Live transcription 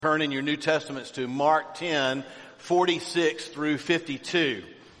Turn in your New Testaments to Mark 10, 46 through 52.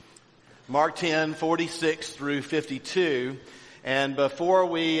 Mark 10, 46 through 52. And before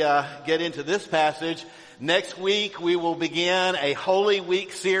we get into this passage, next week we will begin a Holy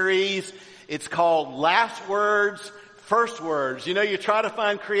Week series. It's called Last Words, First Words. You know, you try to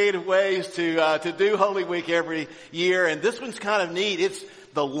find creative ways to do Holy Week every year, and this one's kind of neat. It's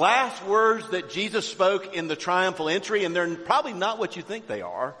the last words that Jesus spoke in the triumphal entry, and they're probably not what you think they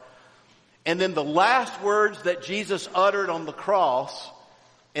are. And then the last words that Jesus uttered on the cross,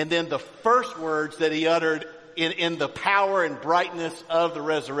 and then the first words that he uttered in the power and brightness of the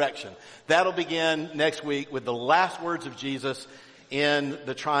resurrection. That'll begin next week with the last words of Jesus in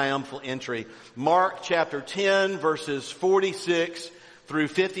the triumphal entry. Mark chapter 10, verses 46 through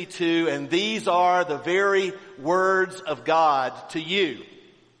 52, and these are the very words of God to you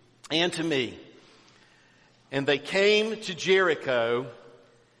and to me. And they came to Jericho,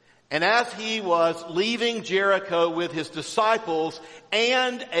 and as he was leaving Jericho with his disciples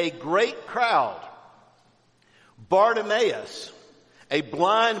and a great crowd, Bartimaeus, a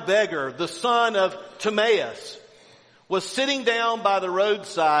blind beggar, the son of Timaeus, was sitting down by the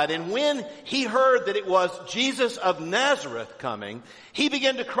roadside, and when he heard that it was Jesus of Nazareth coming, he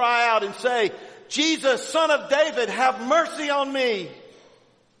began to cry out and say, "Jesus, Son of David, have mercy on me."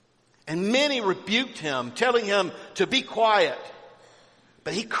 And many rebuked him, telling him to be quiet.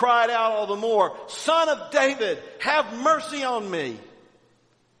 But he cried out all the more, "Son of David, have mercy on me."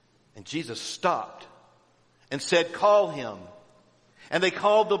 And Jesus stopped and said, "Call him." And they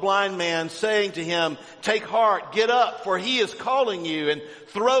called the blind man, saying to him, "Take heart, get up, for he is calling you." And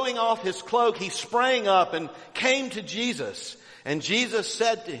throwing off his cloak, he sprang up and came to Jesus. And Jesus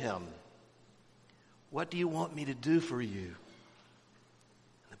said to him, "What do you want me to do for you?"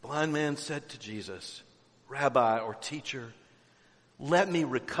 The blind man said to Jesus, "Rabbi," or teacher, "let me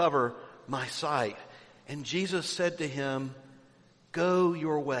recover my sight." And Jesus said to him, "Go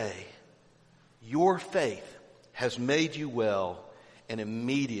your way. Your faith has made you well." And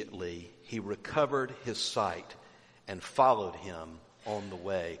immediately he recovered his sight and followed him on the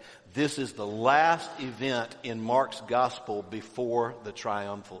way. This is the last event in Mark's gospel before the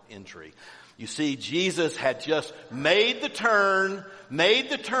triumphal entry. You see, Jesus had just made the turn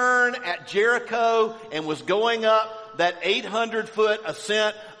at Jericho and was going up that 800-foot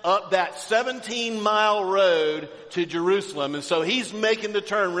ascent up that 17-mile road to Jerusalem. And so he's making the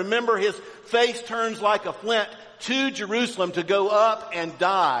turn. Remember, his face turns like a flint to Jerusalem to go up and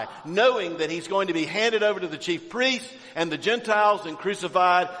die, knowing that he's going to be handed over to the chief priests and the Gentiles and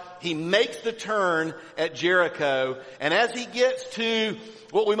crucified. He makes the turn at Jericho, and as he gets to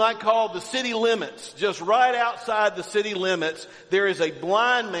what we might call the city limits, just right outside the city limits, there is a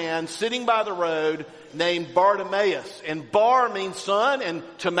blind man sitting by the road named Bartimaeus. And Bar means son, and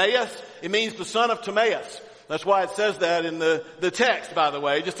Timaeus, it means the son of Timaeus. That's why it says that in the text, by the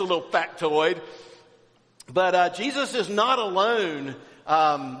way, just a little factoid. But Jesus is not alone.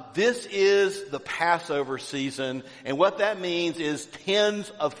 This is the Passover season, and what that means is tens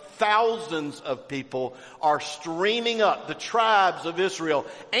of thousands of people are streaming up, the tribes of Israel,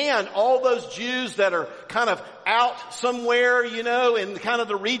 and all those Jews that are kind of out somewhere, you know, in kind of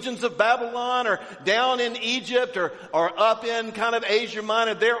the regions of Babylon or down in Egypt or up in kind of Asia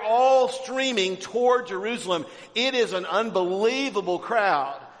Minor. They're all streaming toward Jerusalem. It is an unbelievable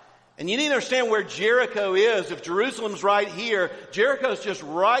crowd. And you need to understand where Jericho is. If Jerusalem's right here, Jericho's just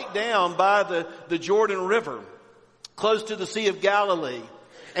right down by the Jordan River, close to the Sea of Galilee.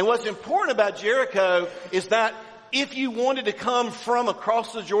 And what's important about Jericho is that if you wanted to come from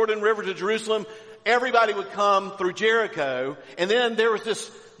across the Jordan River to Jerusalem, everybody would come through Jericho. And then there was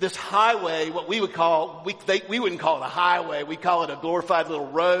this highway, what we would call, we wouldn't call it a highway, we call it a glorified little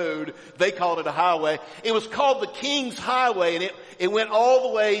road. They called it a highway. It was called the King's Highway, and it went all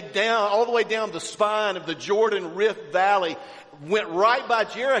the way down the spine of the Jordan Rift Valley, went right by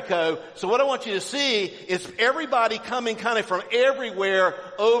Jericho. So what I want you to see is everybody coming kind of from everywhere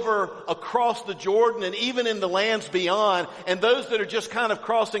over across the Jordan and even in the lands beyond, and those that are just kind of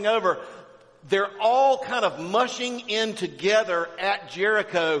crossing over, they're all kind of mushing in together at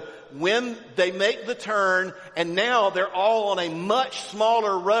Jericho when they make the turn, and now they're all on a much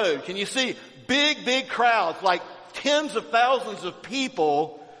smaller road. Can you see? Big crowds, like tens of thousands of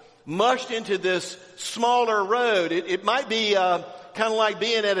people mushed into this smaller road. It might be kind of like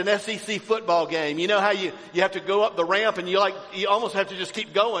being at an SEC football game. You know how you have to go up the ramp and you almost have to just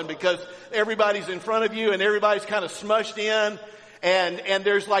keep going because everybody's in front of you and everybody's kind of smushed in. And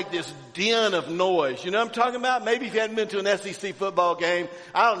there's like this din of noise. You know what I'm talking about? Maybe if you hadn't been to an SEC football game,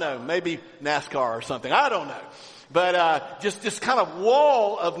 I don't know, maybe NASCAR or something. I don't know. But just kind of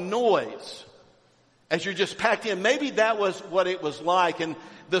wall of noise as you're just packed in. Maybe that was what it was like. And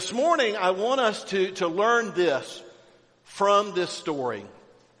this morning I want us to learn this from this story.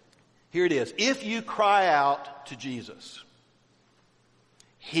 Here it is. If you cry out to Jesus,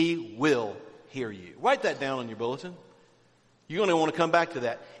 He will hear you. Write that down on your bulletin. You're going to want to come back to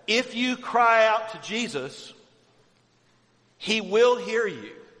that. If you cry out to Jesus, He will hear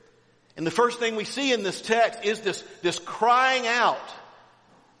you. And the first thing we see in this text is this crying out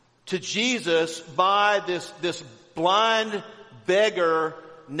to Jesus by this blind beggar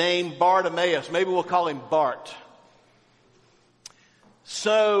named Bartimaeus. Maybe we'll call him Bart.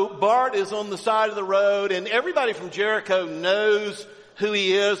 So Bart is on the side of the road, and everybody from Jericho knows who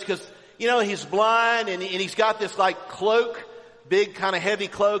he is because, he's blind and he's got this like cloak, big kind of heavy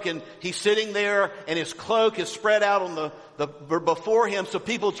cloak, and he's sitting there and his cloak is spread out on the before him so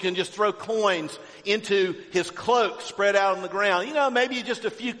people can just throw coins into his cloak spread out on the ground. Maybe just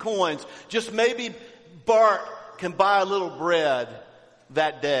a few coins. Just maybe Bart can buy a little bread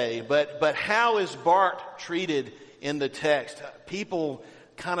that day. But how is Bart treated in the text? People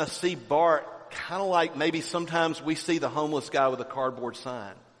kind of see Bart kind of like maybe sometimes we see the homeless guy with a cardboard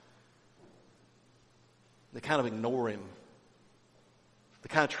sign. They kind of ignore him. They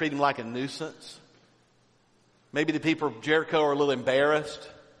kind of treat him like a nuisance. Maybe the people of Jericho are a little embarrassed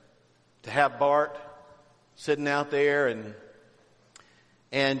to have Bart sitting out there, and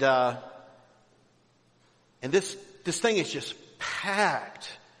this thing is just packed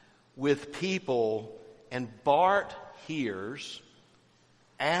with people, and Bart hears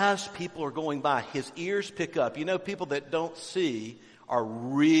as people are going by. His ears pick up. People that don't see are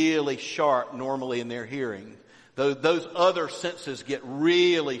really sharp normally in their hearing. Those other senses get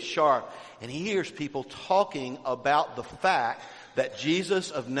really sharp. And he hears people talking about the fact that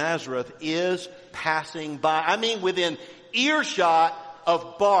Jesus of Nazareth is passing by. I mean, within earshot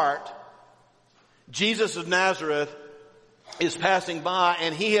of Bart, Jesus of Nazareth is passing by,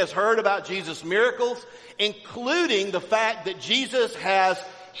 and he has heard about Jesus' miracles, including the fact that Jesus has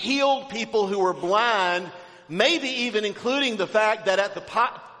healed people who were blind, maybe even including the fact that at the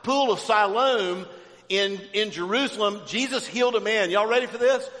pool of Siloam in Jerusalem, Jesus healed a man. Y'all ready for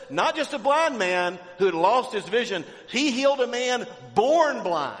this? Not just a blind man who had lost his vision. He healed a man born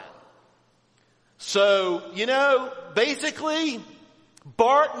blind. So, basically,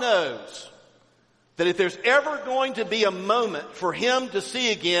 Bart knows that if there's ever going to be a moment for him to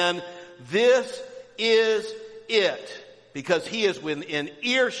see again, this is it. Because he is within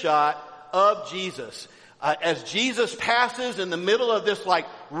earshot of Jesus. As Jesus passes in the middle of this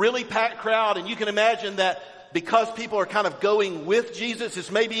really packed crowd, and you can imagine that because people are kind of going with Jesus, it's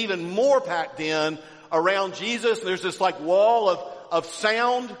maybe even more packed in around Jesus. There's this wall of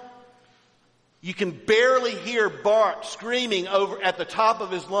sound. You can barely hear Bart screaming over at the top of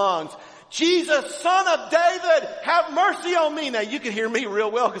his lungs, "Jesus, Son of David, have mercy on me." Now you can hear me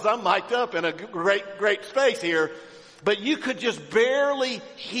real well because I'm mic'd up in a great space here. But you could just barely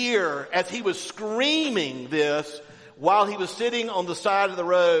hear as he was screaming this while he was sitting on the side of the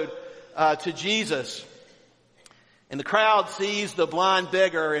road to Jesus. And the crowd sees the blind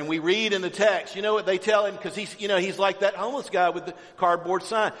beggar, and we read in the text, you know what they tell him? Because he's like that homeless guy with the cardboard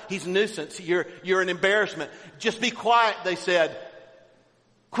sign. He's a nuisance. You're an embarrassment. Just be quiet, they said.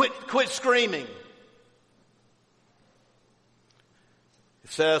 Quit screaming.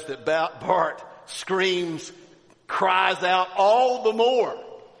 It says that Bart screams, cries out all the more.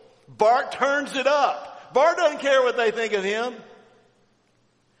 Bart turns it up. Bart doesn't care what they think of him.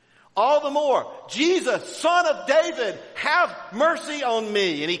 All the more, "Jesus, Son of David, have mercy on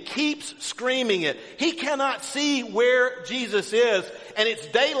me." And he keeps screaming it. He cannot see where Jesus is, and it's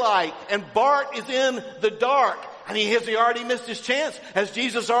daylight, and Bart is in the dark. And has he already missed his chance? Has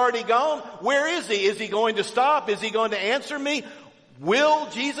Jesus already gone? Where is he? Is he going to stop? Is he going to answer me? Will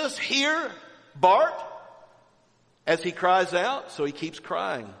Jesus hear Bart as he cries out? So he keeps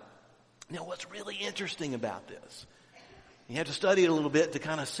crying. Now, what's really interesting about this, you have to study it a little bit to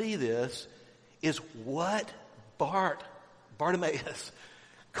kind of see this, is what Bartimaeus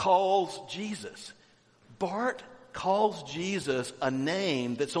calls Jesus. Bart calls Jesus a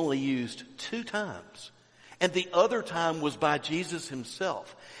name that's only used 2 times. And the other time was by Jesus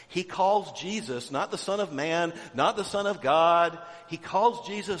himself. He calls Jesus not the Son of Man, not the Son of God. He calls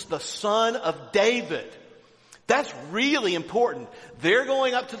Jesus the Son of David. That's really important. They're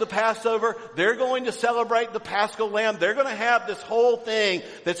going up to the Passover. They're going to celebrate the Paschal Lamb. They're going to have this whole thing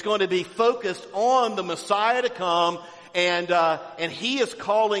that's going to be focused on the Messiah to come. and he is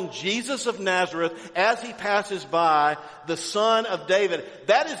calling Jesus of Nazareth as he passes by the Son of David.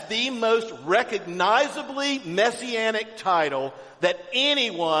 That is the most recognizably messianic title that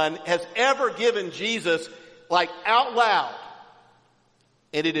anyone has ever given Jesus, like out loud.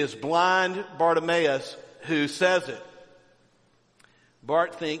 And it is blind Bartimaeus who says it.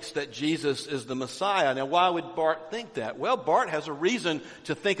 Bart thinks that Jesus is the Messiah. Now, why would Bart think that? Well, Bart has a reason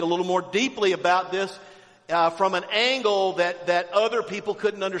to think a little more deeply about this from an angle that other people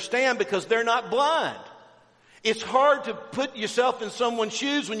couldn't understand because they're not blind. It's hard to put yourself in someone's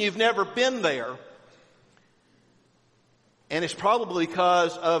shoes when you've never been there. And it's probably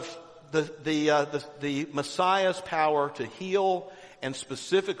because of the Messiah's power to heal, and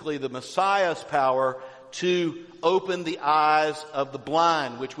specifically the Messiah's power to open the eyes of the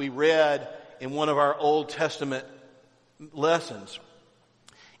blind, which we read in one of our Old Testament lessons.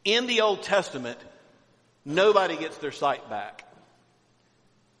 In the Old Testament, nobody gets their sight back.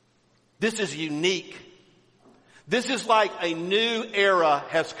 This is unique. This is like a new era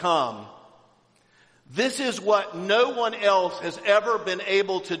has come. This is what no one else has ever been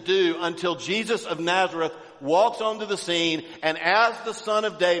able to do until Jesus of Nazareth walks onto the scene, and as the Son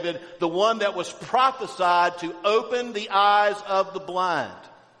of David, the one that was prophesied to open the eyes of the blind.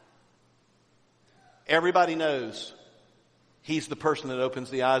 Everybody knows he's the person that opens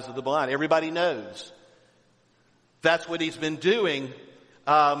the eyes of the blind. Everybody knows. That's what he's been doing.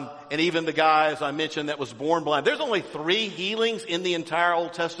 And even the guy, as I mentioned, that was born blind. There's only 3 healings in the entire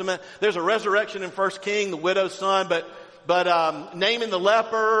Old Testament. There's a resurrection in 1 King, the widow's son, but naming the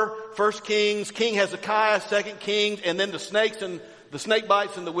leper, 1 Kings, King Hezekiah, 2 Kings, and then the snakes and the snake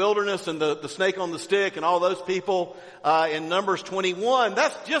bites in the wilderness and the snake on the stick and all those people in Numbers 21.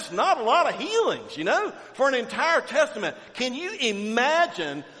 That's just not a lot of healings, for an entire testament. Can you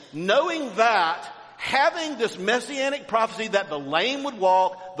imagine knowing that, having this messianic prophecy that the lame would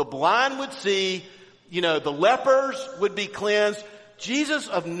walk, the blind would see, the lepers would be cleansed? Jesus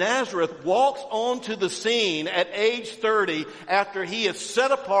of Nazareth walks onto the scene at age 30 after he is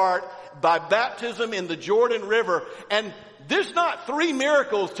set apart by baptism in the Jordan River. And there's not 3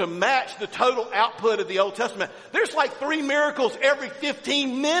 miracles to match the total output of the Old Testament. There's like 3 miracles every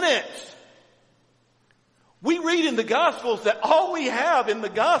 15 minutes. We read in the Gospels that all we have in the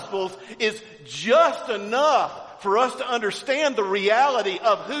Gospels is just enough for us to understand the reality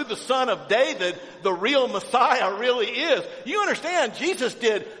of who the Son of David, the real Messiah, really is. You understand, Jesus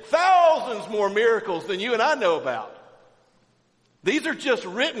did thousands more miracles than you and I know about. These are just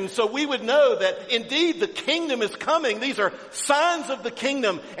written so we would know that indeed the kingdom is coming. These are signs of the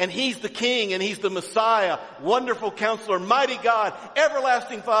kingdom, and he's the king and he's the Messiah, wonderful counselor, mighty God,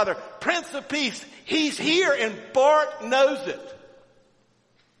 everlasting Father, Prince of Peace. He's here, and Bart knows it.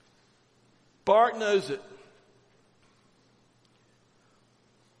 Bart knows it.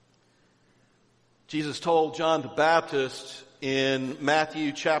 Jesus told John the Baptist in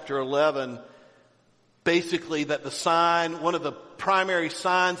Matthew chapter 11, basically that the sign, one of the primary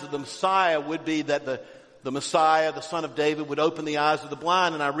signs of the Messiah would be that the Messiah, the Son of David, would open the eyes of the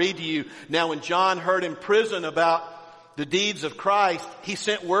blind. And I read to you, now when John heard in prison about the deeds of Christ, he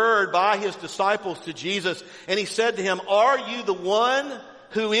sent word by his disciples to Jesus, and he said to him, "Are you the one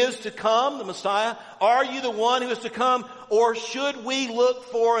who is to come, the Messiah? Are you the one who is to come, or should we look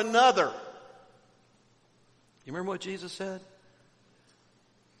for another?" You remember what Jesus said?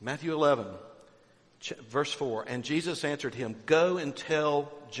 Matthew 11, verse 4. And Jesus answered him, "Go and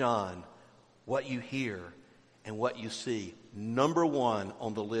tell John what you hear and what you see." Number 1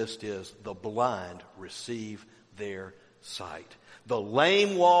 on the list is the blind receive their sight. The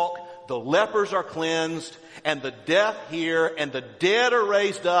lame walk, the lepers are cleansed, and the deaf hear, and the dead are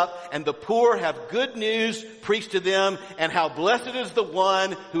raised up, and the poor have good news preached to them, and how blessed is the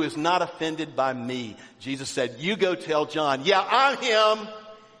one who is not offended by me. Jesus said, you go tell John, yeah, I'm him,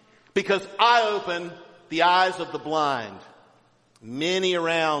 because I open the eyes of the blind. Many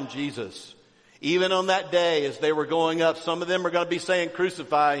around Jesus, even on that day as they were going up, some of them are going to be saying,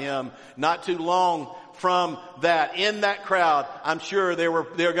 crucify him. Not too long from that, in that crowd, I'm sure there are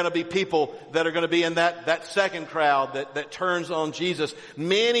going to be people that are going to be in that second crowd that turns on Jesus.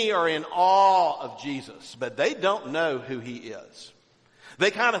 Many are in awe of Jesus, but they don't know who he is. They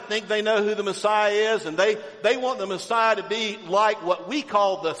kind of think they know who the Messiah is, and they want the Messiah to be like what we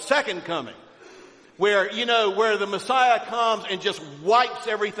call the second coming, where the Messiah comes and just wipes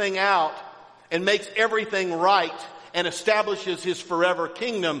everything out and makes everything right and establishes his forever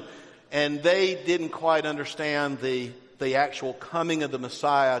kingdom. And they didn't quite understand the actual coming of the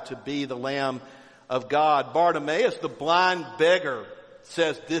Messiah to be the Lamb of God. Bartimaeus, the blind beggar,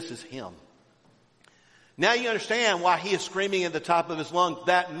 says this is him. Now you understand why he is screaming at the top of his lungs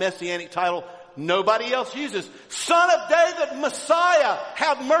that messianic title nobody else uses. Son of David, Messiah,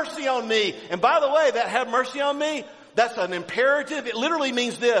 have mercy on me. And by the way, that have mercy on me, that's an imperative. It literally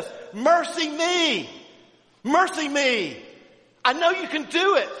means this: mercy me. Mercy me. I know you can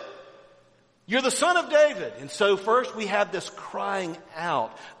do it. You're the Son of David. And so first we have this crying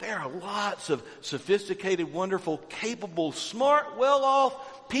out. There are lots of sophisticated, wonderful, capable, smart,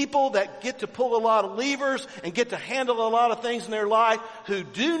 well-off people that get to pull a lot of levers and get to handle a lot of things in their life who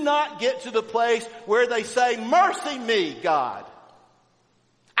do not get to the place where they say, mercy me, God.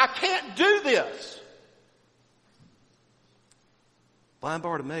 I can't do this. Blind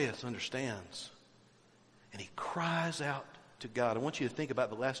Bartimaeus understands, and he cries out to God. I want you to think about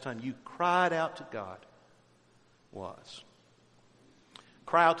the last time you cried out to God was.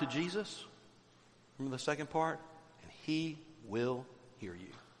 Cry out to Jesus. Remember the second part? And he will hear you.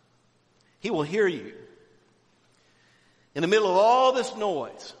 He will hear you. In the middle of all this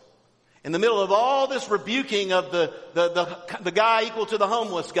noise, in the middle of all this rebuking of the guy equal to the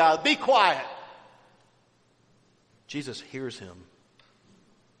homeless guy, be quiet. Jesus hears him.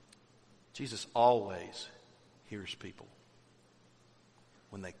 Jesus always hears people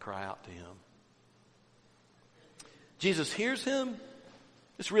when they cry out to him. Jesus hears him.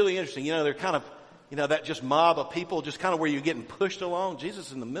 It's really interesting. You know, they're kind of, that just mob of people, just kind of where you're getting pushed along. Jesus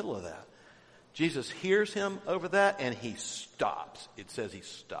is in the middle of that. Jesus hears him over that and he stops. It says he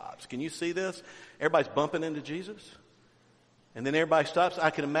stops. Can you see this? Everybody's bumping into Jesus. And then everybody stops.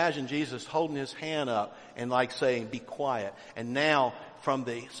 I can imagine Jesus holding his hand up and like saying, be quiet. And now from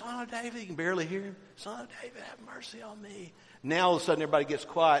the Son of David, you can barely hear him. Son of David, have mercy on me. Now all of a sudden everybody gets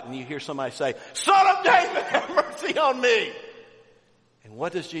quiet and you hear somebody say, Son of David, have mercy on me. And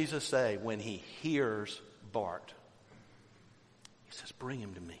what does Jesus say when he hears Bart? He says, bring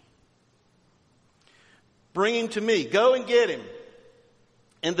him to me. Bring him to me. Go and get him.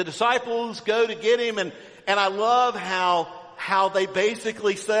 And the disciples go to get him. And I love how they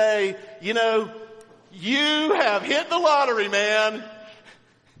basically say, you have hit the lottery, man.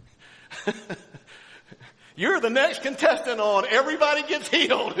 You're the next contestant on Everybody Gets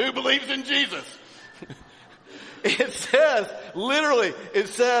Healed Who Believes in Jesus. It says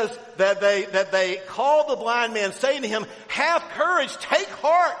that they called the blind man, saying to him, have courage, take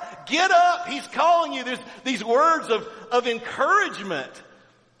heart, get up. He's calling you. There's these words of encouragement.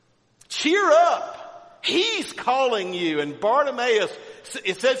 Cheer up. He's calling you. And Bartimaeus,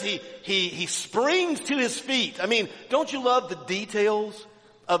 it says he springs to his feet. I mean, don't you love the details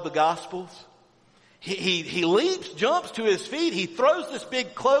of the Gospels? He leaps, jumps to his feet. He throws this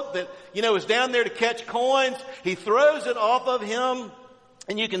big cloak that, is down there to catch coins. He throws it off of him.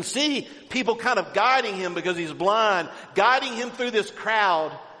 And you can see people kind of guiding him because he's blind, guiding him through this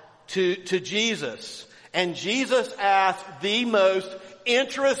crowd to Jesus. And Jesus asks the most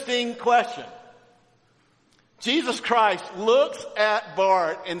interesting question. Jesus Christ looks at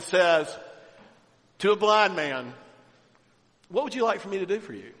Bart and says to a blind man, what would you like for me to do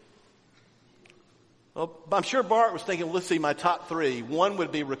for you? Well, I'm sure Bart was thinking, let's see, my top three. One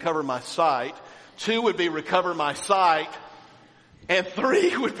would be recover my sight. Two would be recover my sight. And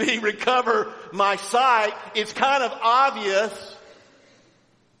three would be recover my sight. It's kind of obvious.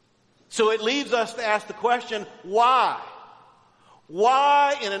 So it leads us to ask the question, why?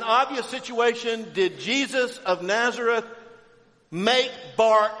 Why, in an obvious situation, did Jesus of Nazareth make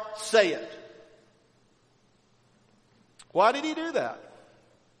Bart say it? Why did he do that?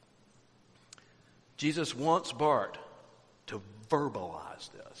 Jesus wants Bart to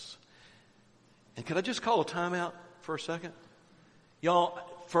verbalize this. And can I just call a timeout for a second? Y'all,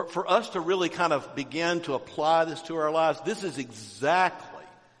 for us to really kind of begin to apply this to our lives, this is exactly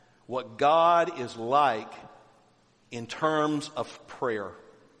what God is like in terms of prayer.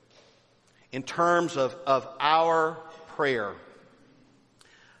 In terms of our prayer.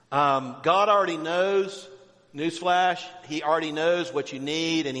 God already knows. Newsflash, he already knows what you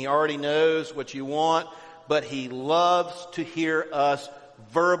need and he already knows what you want, but he loves to hear us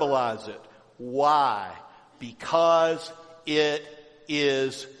verbalize it. Why? Because it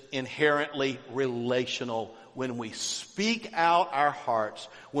is inherently relational. When we speak out our hearts,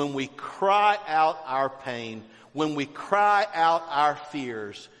 when we cry out our pain, when we cry out our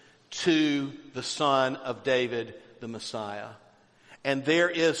fears to the Son of David, the Messiah. And there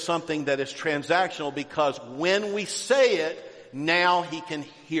is something that is transactional because when we say it, now he can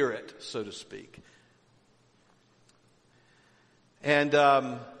hear it, so to speak. And,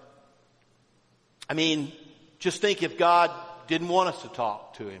 just think if God didn't want us to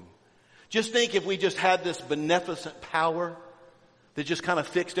talk to him. Just think if we just had this beneficent power that just kind of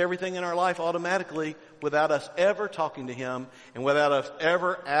fixed everything in our life automatically without us ever talking to Him and without us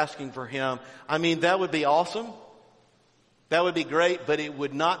ever asking for Him. I mean, that would be awesome. That would be great, but it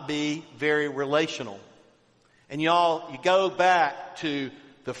would not be very relational. And y'all, you go back to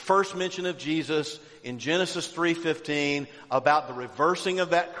the first mention of Jesus in Genesis 3:15 about the reversing of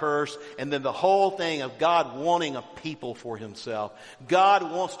that curse, and then the whole thing of God wanting a people for Himself. God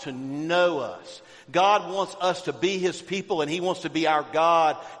wants to know us. God wants us to be His people, and He wants to be our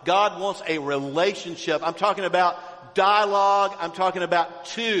God. God wants a relationship. I'm talking about dialogue. I'm talking about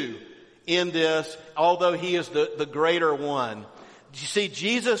two in this, although He is the greater one. You see,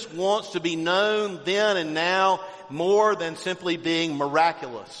 Jesus wants to be known then and now more than simply being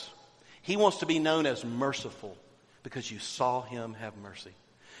miraculous. He wants to be known as merciful because you saw Him have mercy.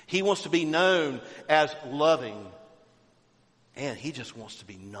 He wants to be known as loving, and He just wants to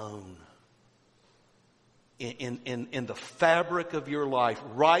be known in the fabric of your life,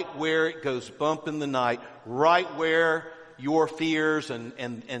 right where it goes bump in the night, right where your fears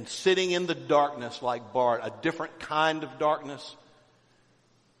and sitting in the darkness like Bart, a different kind of darkness.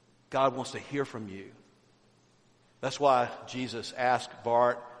 God wants to hear from you. That's why Jesus asked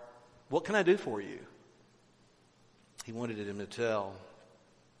Bart, "What can I do for you?" He wanted him to tell.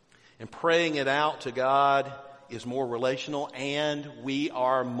 And praying it out to God is more relational, and we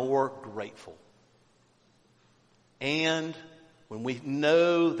are more grateful. And when we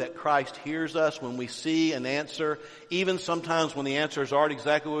know that Christ hears us, when we see an answer, even sometimes when the answers aren't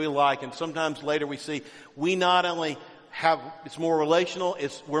exactly what we like, and sometimes later we see, we not only have, it's more relational,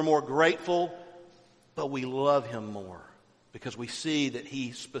 we're more grateful, but we love Him more because we see that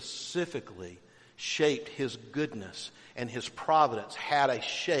He specifically shaped His goodness, and His providence had a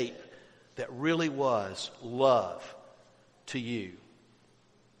shape that really was love to you.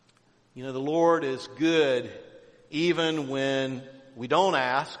 You know, the Lord is good even when we don't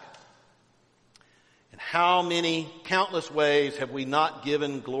ask. And how many countless ways have we not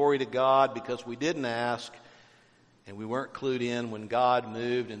given glory to God because we didn't ask and we weren't clued in when God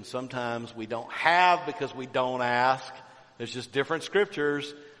moved? And sometimes we don't have because we don't ask. There's just different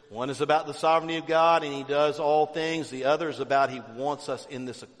scriptures. One is about the sovereignty of God and He does all things. The other is about He wants us in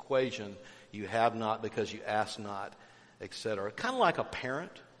this equation. You have not because you ask not, etc. Kind of like a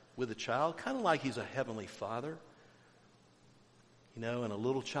parent with a child. Kind of like He's a heavenly Father. You know, and a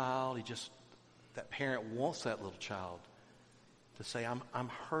little child, that parent wants that little child to say, I'm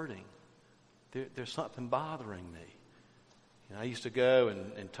hurting. There's something bothering me. You know, I used to go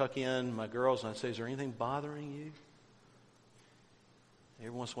and tuck in my girls and I'd say, "Is there anything bothering you?"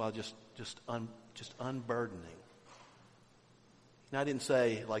 Every once in a while, just unburdening. And I didn't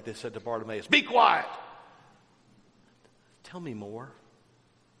say, like they said to Bartimaeus, "Be quiet. Tell me more.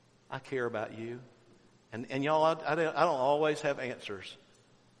 I care about you." And y'all, I don't always have answers,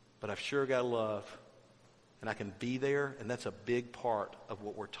 but I've sure got love. And I can be there, and that's a big part of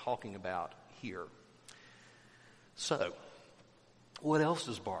what we're talking about here. So, what else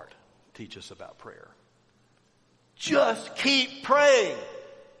does Bart teach us about prayer? Just keep praying.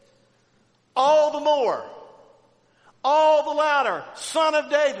 All the more. All the louder. Son of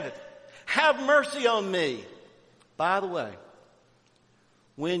David, have mercy on me. By the way,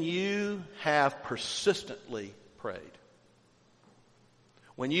 when you have persistently prayed,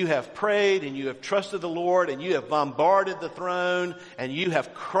 when you have prayed and you have trusted the Lord and you have bombarded the throne and you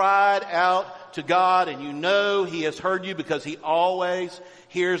have cried out to God and you know He has heard you because He always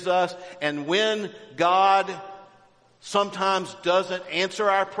hears us, and when God sometimes doesn't answer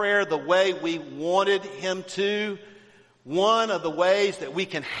our prayer the way we wanted Him to, one of the ways that we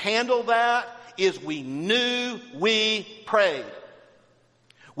can handle that is we knew we prayed.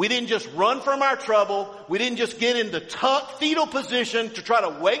 We didn't just run from our trouble. We didn't just get into fetal position to try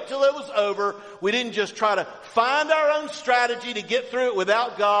to wait till it was over. We didn't just try to find our own strategy to get through it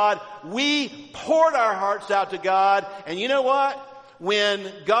without God. We poured our hearts out to God. And you know what?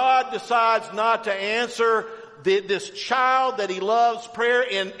 When God decides not to answer this child that He loves prayer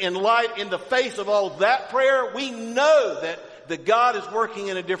in the face of all that prayer, we know that God is working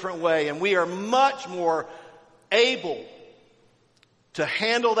in a different way, and we are much more able to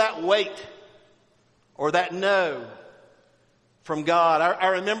handle that weight or that no from God. I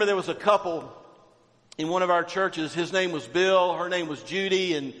remember there was a couple in one of our churches. His name was Bill, her name was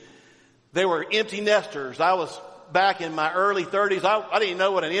Judy, and they were empty nesters. I was back in my early 30s. I didn't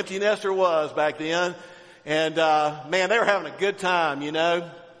know what an empty nester was back then. And man, they were having a good time, you know.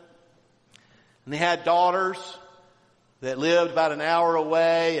 And they had daughters that lived about an hour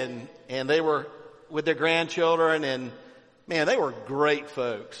away, and they were with their grandchildren, and man, they were great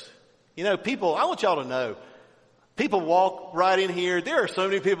folks. You know, I want y'all to know, People walk right in here. There are so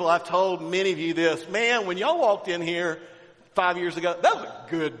many people, I've told many of you this. Man, when y'all walked in here 5 years ago, that was a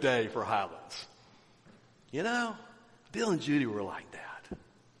good day for Highlands. You know, Bill and Judy were like that.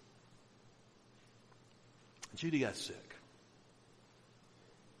 Judy got sick.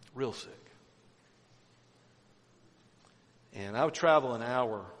 Real sick. And I would travel an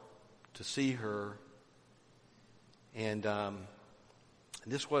hour to see her. And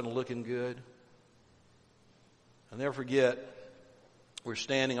this wasn't looking good. I'll never forget,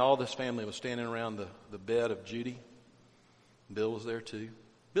 all this family was standing around the bed of Judy. Bill was there too.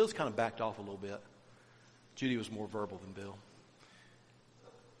 Bill's kind of backed off a little bit. Judy was more verbal than Bill.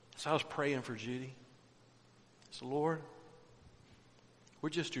 So I was praying for Judy. I said, Lord, we're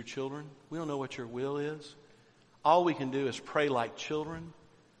just your children. We don't know what your will is. All we can do is pray like children.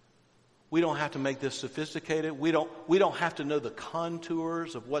 We don't have to make this sophisticated. We don't have to know the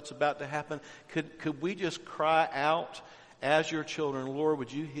contours of what's about to happen. Could we just cry out as your children, Lord, would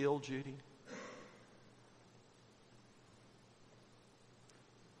you heal Judy?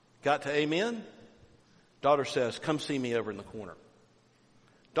 Got to amen? Daughter says, come see me over in the corner.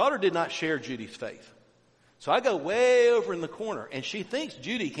 Daughter did not share Judy's faith. So I go way over in the corner, and she thinks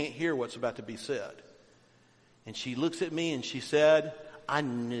Judy can't hear what's about to be said. And she looks at me and she said, I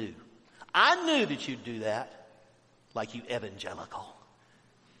knew that you'd do that, like you evangelical.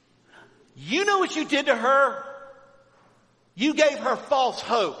 You know what you did to her? You gave her false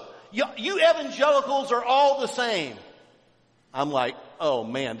hope. You evangelicals are all the same. I'm like, oh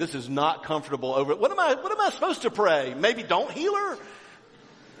man, this is not comfortable over. What am I supposed to pray? Maybe don't heal her?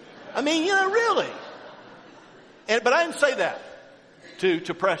 I mean, really. But I didn't say that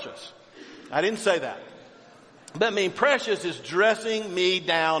to Precious. I didn't say that. But Precious is dressing me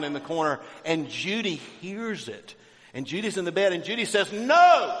down in the corner, and Judy hears it. And Judy's in the bed, and Judy says,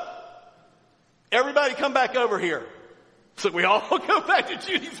 no! Everybody come back over here. So we all go back to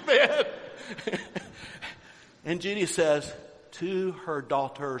Judy's bed. And Judy says to her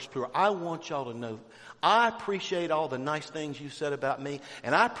daughters, I want y'all to know, I appreciate all the nice things you said about me,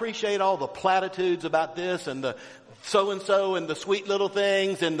 and I appreciate all the platitudes about this and the so-and-so and the sweet little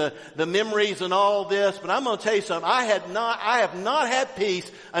things and the memories and all this. But I'm going to tell you something. I have not had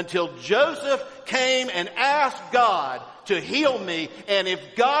peace until Joseph came and asked God to heal me. And if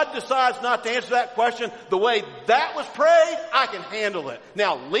God decides not to answer that question the way that was prayed, I can handle it.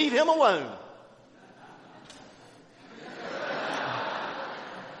 Now leave him alone.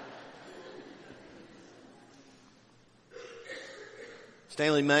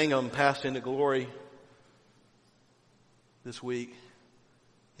 Stanley Mangum passed into glory this week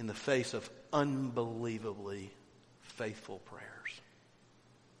in the face of unbelievably faithful prayers.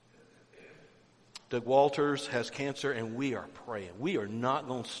 Doug Walters has cancer, and we are praying. We are not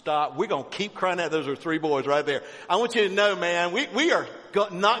going to stop. We're going to keep crying out. Those are 3 boys right there. I want you to know, man, we are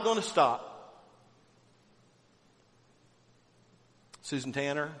not going to stop. Susan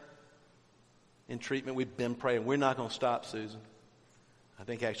Tanner in treatment. We've been praying. We're not going to stop, Susan. I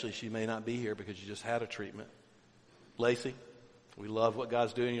think actually she may not be here because you just had a treatment. Lacey, we love what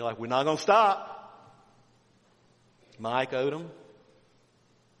God's doing in your life. We're not going to stop. Mike Odom,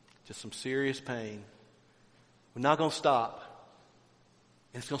 just some serious pain. We're not going to stop.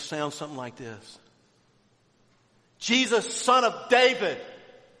 It's going to sound something like this. Jesus, Son of David,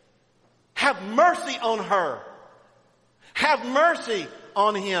 have mercy on her. Have mercy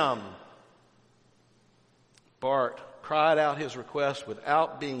on him. Bart cried out his request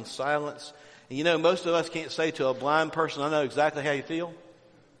without being silenced. And most of us can't say to a blind person, I know exactly how you feel.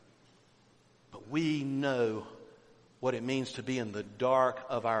 But we know what it means to be in the dark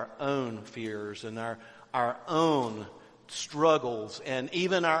of our own fears and our own struggles and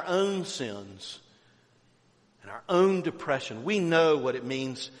even our own sins and our own depression. We know what it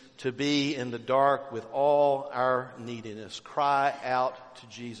means to be in the dark with all our neediness. Cry out to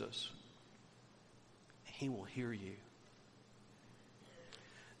Jesus. He will hear you.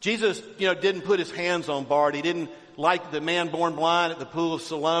 Jesus, didn't put his hands on Bart. He didn't, like the man born blind at the pool of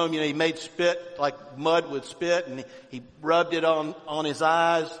Siloam, he made spit like mud would spit, and he rubbed it on his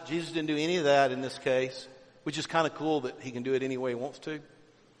eyes. Jesus didn't do any of that in this case, which is kind of cool that he can do it any way he wants to.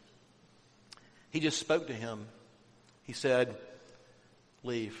 He just spoke to him. He said,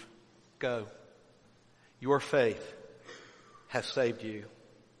 leave, go. Your faith has saved you.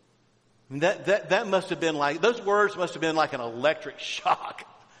 That must have been those words must have been like an electric shock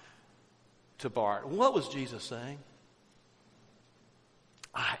to Bart. What was Jesus saying?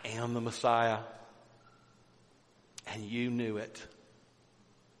 I am the Messiah, and you knew it.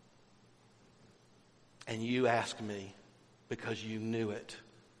 And you asked me because you knew it.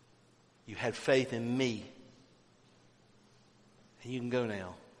 You had faith in me. And you can go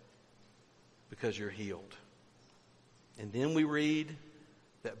now because you're healed. And then we read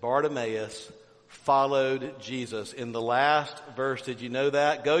that Bartimaeus followed Jesus. In the last verse, did you know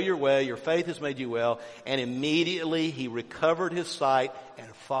that? Go your way, your faith has made you well. And immediately he recovered his sight and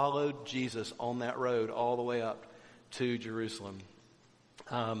followed Jesus on that road all the way up to Jerusalem.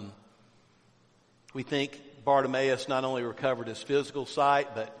 We think Bartimaeus not only recovered his physical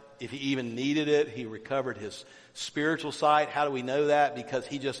sight, but if he even needed it, he recovered his spiritual sight. How do we know that? Because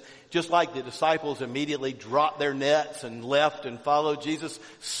he just like the disciples immediately dropped their nets and left and followed Jesus,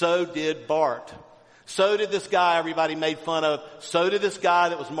 so did Bart. So did this guy everybody made fun of. So did this guy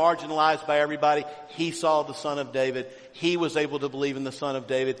that was marginalized by everybody. He saw the Son of David. He was able to believe in the Son of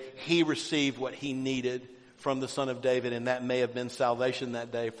David. He received what he needed from the Son of David, and that may have been salvation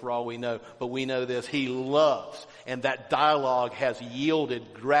that day for all we know. But we know this, he loves, and that dialogue has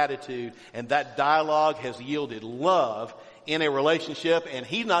yielded gratitude, and that dialogue has yielded love in a relationship, and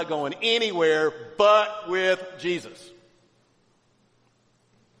he's not going anywhere but with Jesus.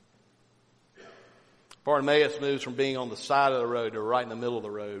 Bartimaeus moves from being on the side of the road to right in the middle of the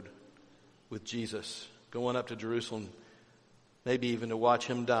road with Jesus, going up to Jerusalem, maybe even to watch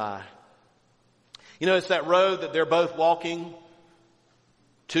him die. You know, it's that road that they're both walking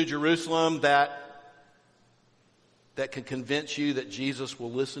to Jerusalem that can convince you that Jesus will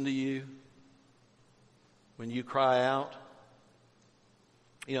listen to you when you cry out.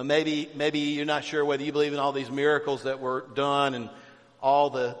 You know, maybe you're not sure whether you believe in all these miracles that were done and all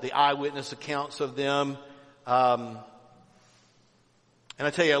the eyewitness accounts of them. And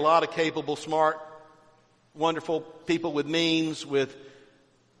I tell you, a lot of capable, smart, wonderful people with means, with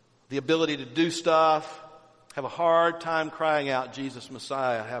the ability to do stuff, have a hard time crying out, Jesus,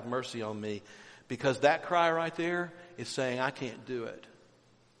 Messiah, have mercy on me. Because that cry right there is saying, I can't do it.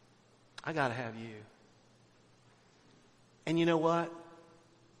 I got to have you. And you know what?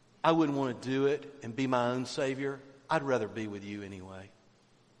 I wouldn't want to do it and be my own Savior. I'd rather be with you anyway.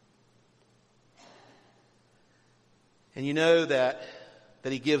 And you know that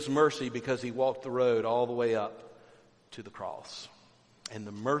he gives mercy because he walked the road all the way up to the cross. And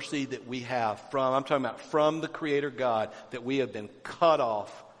the mercy that we have I'm talking about from the Creator God, that we have been cut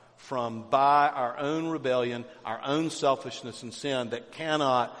off from by our own rebellion, our own selfishness and sin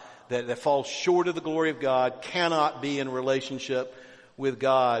that falls short of the glory of God, cannot be in relationship with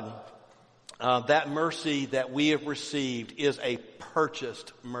God. That mercy that we have received is a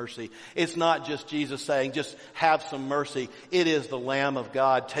purchased mercy. It's not just Jesus saying, just have some mercy. It is the Lamb of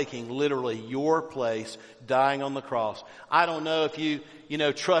God taking literally your place, dying on the cross. I don't know if you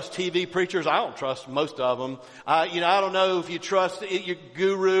trust TV preachers. I don't trust most of them. I don't know if you trust your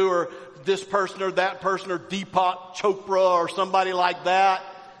guru or this person or that person or Deepak Chopra or somebody like that.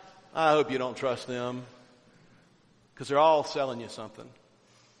 I hope you don't trust them because they're all selling you something.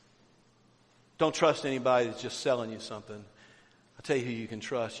 Don't trust anybody that's just selling you something. I'll tell you who you can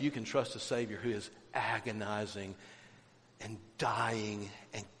trust. You can trust a Savior who is agonizing and dying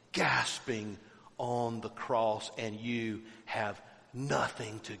and gasping on the cross, and you have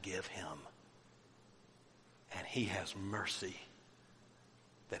nothing to give him. And he has mercy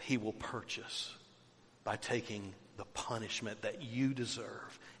that he will purchase by taking the punishment that you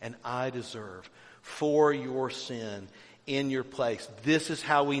deserve and I deserve for your sin in your place. This is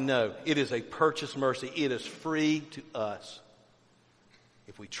how we know it is a purchased mercy. It is free to us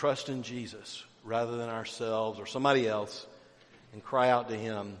if we trust in Jesus rather than ourselves or somebody else and cry out to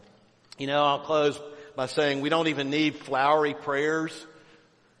him. I'll close by saying we don't even need flowery prayers.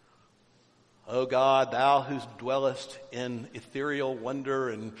 O God, thou who dwellest in ethereal wonder,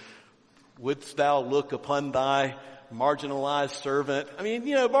 and wouldst thou look upon thy marginalized servant.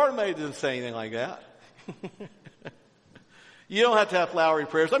 Bartimaeus didn't say anything like that. You don't have to have flowery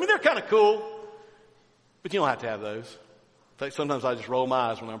prayers. They're kind of cool, but you don't have to have those. In fact, sometimes I just roll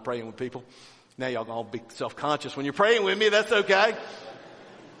my eyes when I'm praying with people. Now y'all gonna be self-conscious when you're praying with me. That's okay.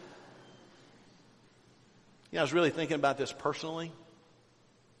 I was really thinking about this personally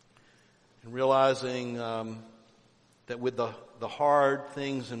and realizing that with the hard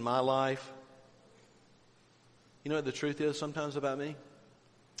things in my life, you know what the truth is sometimes about me?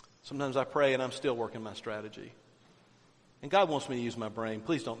 Sometimes I pray and I'm still working my strategy. And God wants me to use my brain.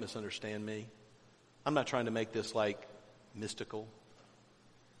 Please don't misunderstand me. I'm not trying to make this mystical.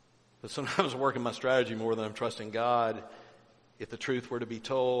 But sometimes I'm working my strategy more than I'm trusting God if the truth were to be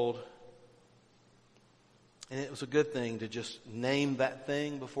told. And it was a good thing to just name that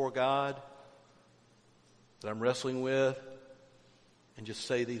thing before God that I'm wrestling with and just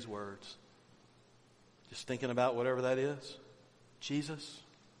say these words. Just thinking about whatever that is. Jesus,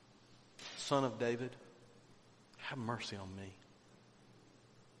 Son of David, have mercy on me.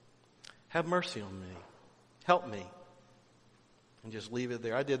 have mercy on me. Help me. And just leave it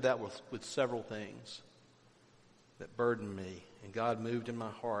there. I did that with several things that burdened me. And God moved in my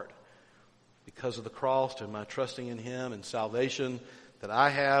heart because of the cross and my trusting in Him and salvation that I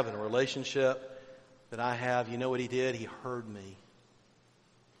have and a relationship that I have. You know what He did? He heard me.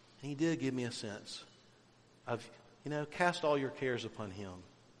 And He did give me a sense of, cast all your cares upon Him,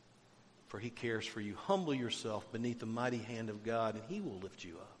 for He cares for you. Humble yourself beneath the mighty hand of God, and He will lift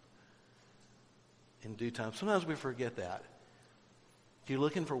you up in due time. Sometimes we forget that. If you're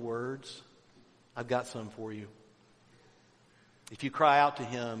looking for words, I've got some for you. If you cry out to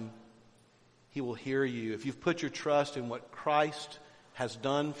Him, He will hear you. If you've put your trust in what Christ has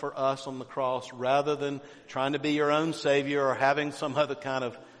done for us on the cross, rather than trying to be your own Savior or having some other kind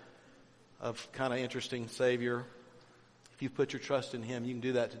of interesting Savior, if you put your trust in Him, you can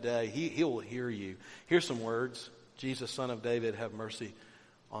do that today. He will hear you. Here's some words. Jesus, Son of David, have mercy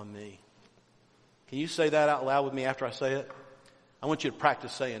on me. Can you say that out loud with me after I say it? I want you to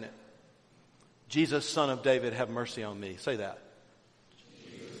practice saying it. Jesus, Son of David, have mercy on me. Say that.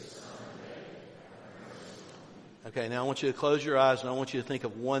 Okay, now I want you to close your eyes and I want you to think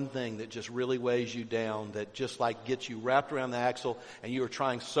of one thing that just really weighs you down, that just like gets you wrapped around the axle and you are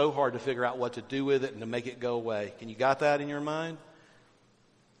trying so hard to figure out what to do with it and to make it go away. Can you got that in your mind?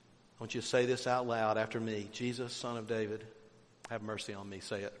 I want you to say this out loud after me. Jesus, Son of David, have mercy on me.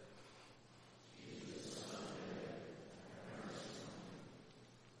 Say it.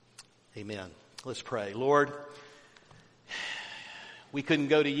 Amen. Let's pray. Lord, we couldn't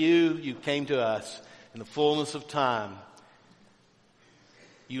go to you. You came to us in the fullness of time.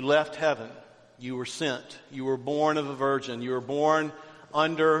 You left heaven. You were sent. You were born of a virgin. You were born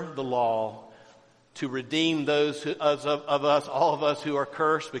under the law to redeem those of us, all of us who are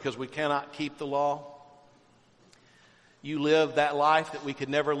cursed because we cannot keep the law. You lived that life that we could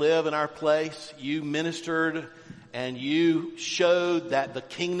never live in our place. You ministered and you showed that the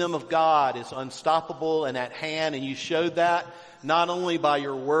kingdom of God is unstoppable and at hand, and you showed that not only by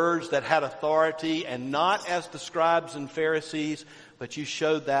your words that had authority and not as the scribes and Pharisees, but you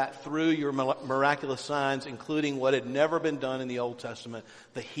showed that through your miraculous signs, including what had never been done in the Old Testament,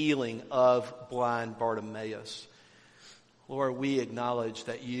 the healing of blind Bartimaeus. Lord, we acknowledge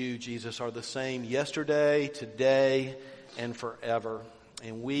that you, Jesus, are the same yesterday, today, and forever.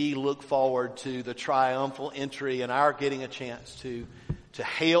 And we look forward to the triumphal entry and our getting a chance to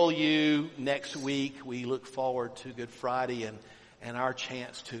hail you next week. We look forward to Good Friday and our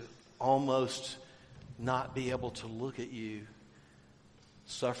chance to almost not be able to look at you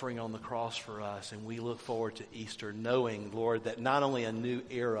suffering on the cross for us. And we look forward to Easter knowing, Lord, that not only a new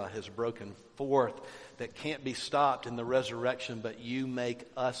era has broken forth that can't be stopped in the resurrection, but you make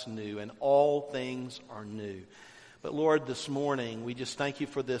us new and all things are new. But Lord, this morning, we just thank you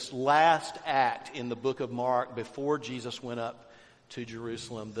for this last act in the book of Mark before Jesus went up to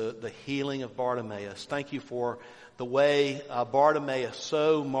Jerusalem, the healing of Bartimaeus. Thank you for the way Bartimaeus,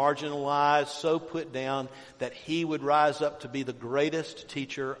 so marginalized, so put down, that he would rise up to be the greatest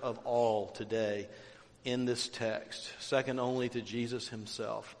teacher of all today in this text, second only to Jesus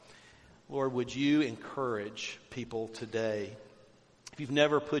himself. Lord, would you encourage people today? If you've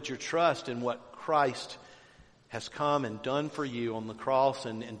never put your trust in what Christ has come and done for you on the cross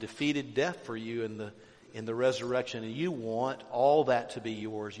and defeated death for you in the resurrection, and you want all that to be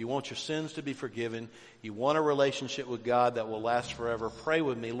yours. You want your sins to be forgiven. You want a relationship with God that will last forever. Pray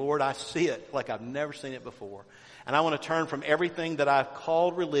with me. Lord, I see it like I've never seen it before. And I want to turn from everything that I've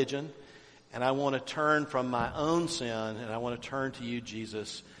called religion, and I want to turn from my own sin, and I want to turn to you,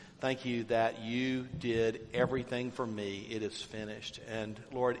 Jesus. Thank you that you did everything for me. It is finished. And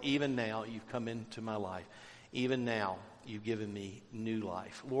Lord, even now you've come into my life. Even now, you've given me new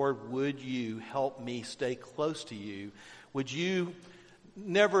life. Lord, would you help me stay close to you? Would you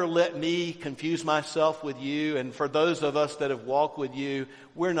never let me confuse myself with you? And for those of us that have walked with you,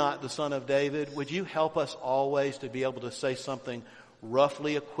 we're not the Son of David. Would you help us always to be able to say something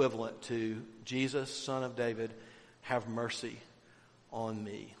roughly equivalent to Jesus, Son of David, have mercy on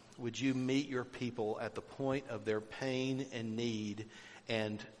me? Would you meet your people at the point of their pain and need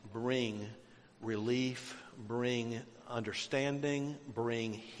and bring relief, bring understanding,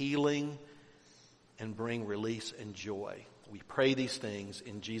 bring healing, and bring release and joy. We pray these things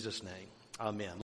in Jesus' name. Amen.